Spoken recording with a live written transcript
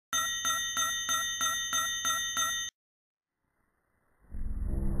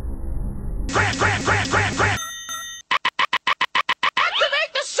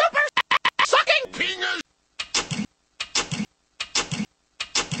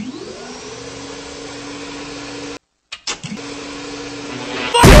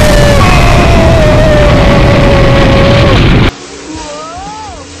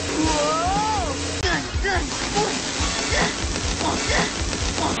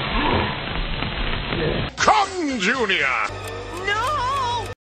Robin Jr. No!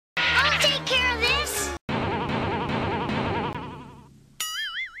 I'll take care of this.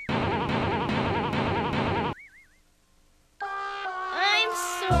 I'm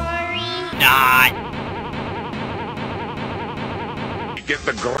sorry. Not. Get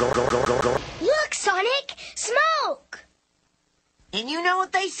the go. Look, Sonic! Smoke! And you know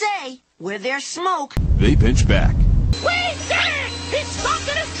what they say, where there's smoke. They pinch back. We did it! He's stopped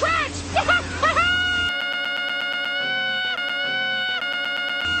in his tracks!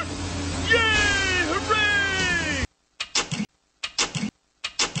 Yay! Hooray!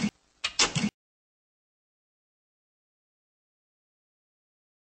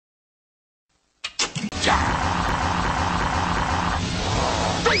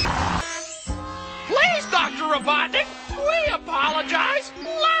 Please, Dr. Robotnik, we apologize.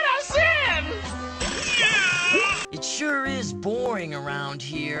 Let us in. It sure is boring around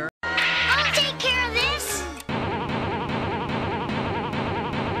here. I'll take care of this.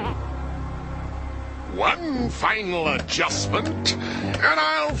 One final adjustment, and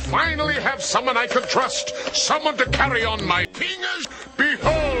I'll finally have someone I can trust, someone to carry on my fingers.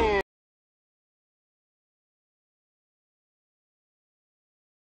 Behold!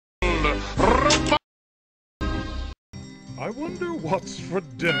 I wonder what's for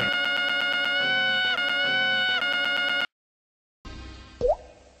dinner.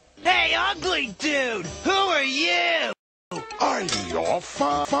 Hey, ugly dude, who are you? I'm your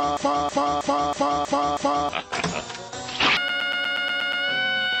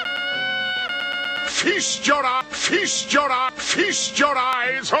Feast your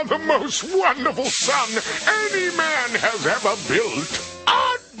eyes on the most wonderful sun any man has ever built.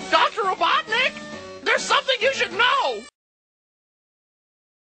 Dr. Robotnik, there's something you should know.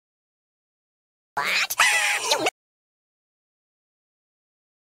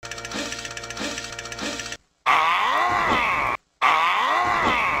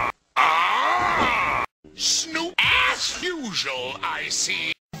 Snoop, as usual, I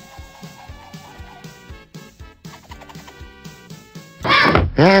see.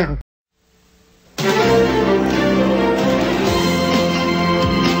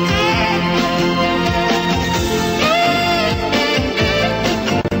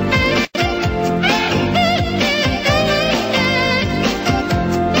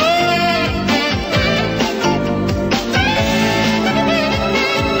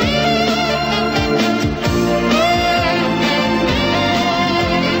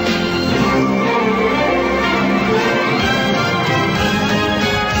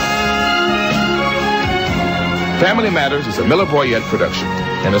 Family Matters is a Miller Boyette production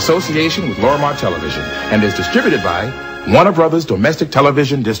in association with Lorimar Television and is distributed by Warner Brothers Domestic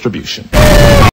Television Distribution.